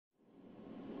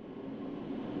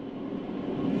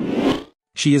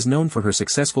She is known for her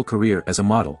successful career as a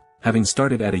model, having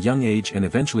started at a young age and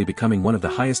eventually becoming one of the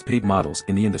highest-paid models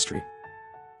in the industry.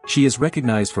 She is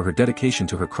recognized for her dedication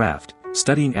to her craft,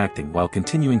 studying acting while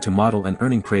continuing to model and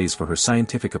earning praise for her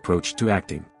scientific approach to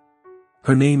acting.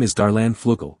 Her name is Darlanne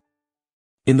Fluegel.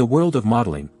 In the world of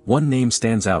modeling, one name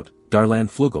stands out, Darlanne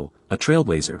Fluegel, a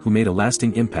trailblazer who made a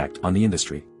lasting impact on the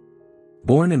industry.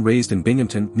 Born and raised in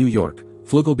Binghamton, New York,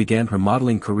 Fluegel began her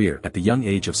modeling career at the young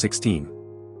age of 16.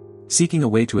 Seeking a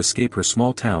way to escape her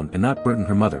small town and not burden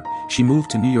her mother, she moved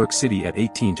to New York City at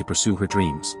 18 to pursue her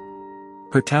dreams.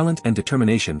 Her talent and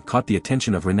determination caught the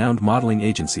attention of renowned modeling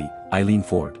agency, Eileen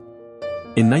Ford.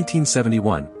 In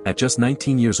 1971, at just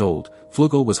 19 years old,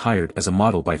 Fluegel was hired as a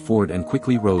model by Ford and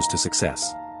quickly rose to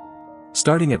success.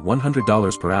 Starting at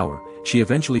 $100 per hour, she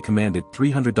eventually commanded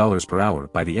 $300 per hour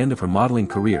by the end of her modeling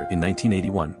career in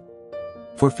 1981.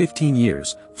 For 15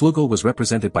 years, Fluegel was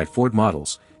represented by Ford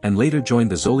Models, and later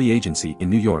joined the Zoli agency in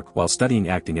New York while studying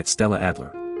acting at Stella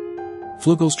Adler.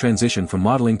 Fluegel's transition from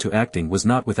modeling to acting was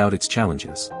not without its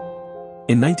challenges.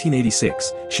 In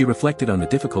 1986, she reflected on the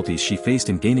difficulties she faced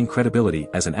in gaining credibility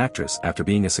as an actress after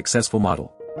being a successful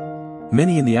model.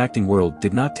 Many in the acting world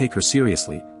did not take her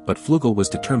seriously, but Fluegel was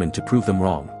determined to prove them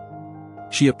wrong.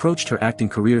 She approached her acting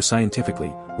career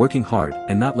scientifically, working hard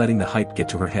and not letting the hype get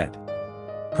to her head.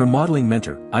 Her modeling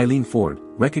mentor, Eileen Ford,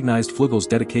 recognized Fluegel's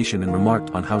dedication and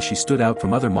remarked on how she stood out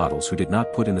from other models who did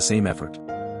not put in the same effort.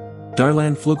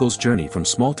 Darlanne Fluegel's journey from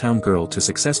small-town girl to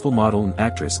successful model and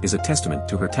actress is a testament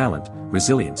to her talent,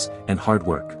 resilience, and hard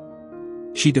work.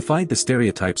 She defied the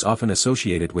stereotypes often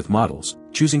associated with models,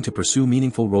 choosing to pursue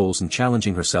meaningful roles and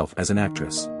challenging herself as an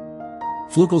actress.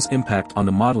 Fluegel's impact on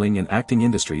the modeling and acting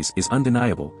industries is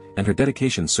undeniable, and her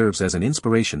dedication serves as an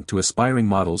inspiration to aspiring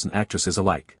models and actresses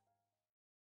alike.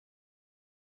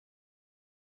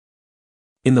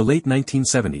 In the late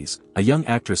 1970s, a young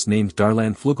actress named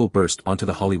Darlanne Fluegel burst onto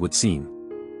the Hollywood scene.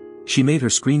 She made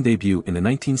her screen debut in the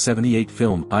 1978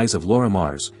 film Eyes of Laura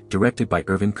Mars, directed by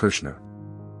Irvin Kershner.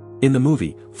 In the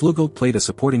movie, Fluegel played a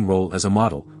supporting role as a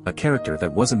model, a character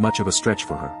that wasn't much of a stretch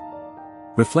for her.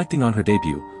 Reflecting on her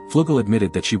debut, Fluegel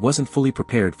admitted that she wasn't fully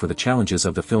prepared for the challenges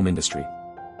of the film industry.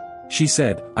 She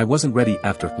said, "I wasn't ready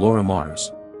after Laura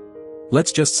Mars.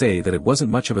 Let's just say that it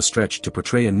wasn't much of a stretch to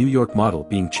portray a New York model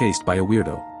being chased by a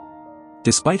weirdo."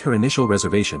 Despite her initial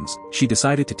reservations, she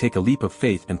decided to take a leap of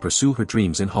faith and pursue her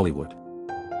dreams in Hollywood.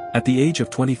 At the age of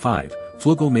 25,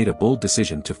 Fluegel made a bold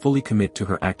decision to fully commit to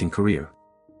her acting career.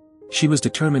 She was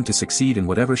determined to succeed in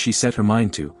whatever she set her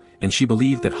mind to, and she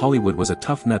believed that Hollywood was a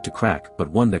tough nut to crack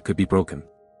but one that could be broken.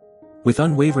 With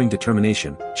unwavering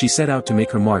determination, she set out to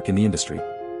make her mark in the industry.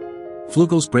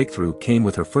 Fluegel's breakthrough came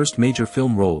with her first major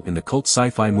film role in the cult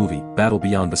sci-fi movie, Battle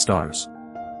Beyond the Stars.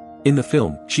 In the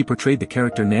film, she portrayed the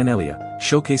character Nan Elia,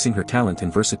 showcasing her talent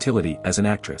and versatility as an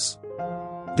actress.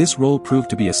 This role proved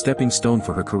to be a stepping stone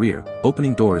for her career,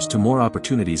 opening doors to more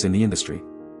opportunities in the industry.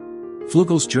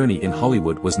 Fluegel's journey in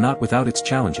Hollywood was not without its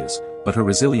challenges, but her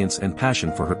resilience and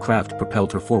passion for her craft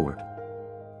propelled her forward.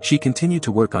 She continued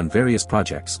to work on various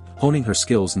projects, honing her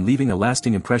skills and leaving a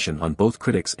lasting impression on both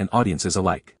critics and audiences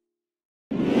alike.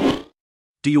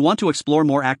 Do you want to explore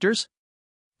more actors?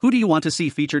 Who do you want to see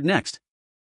featured next?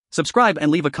 Subscribe and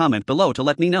leave a comment below to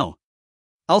let me know.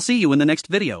 I'll see you in the next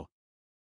video.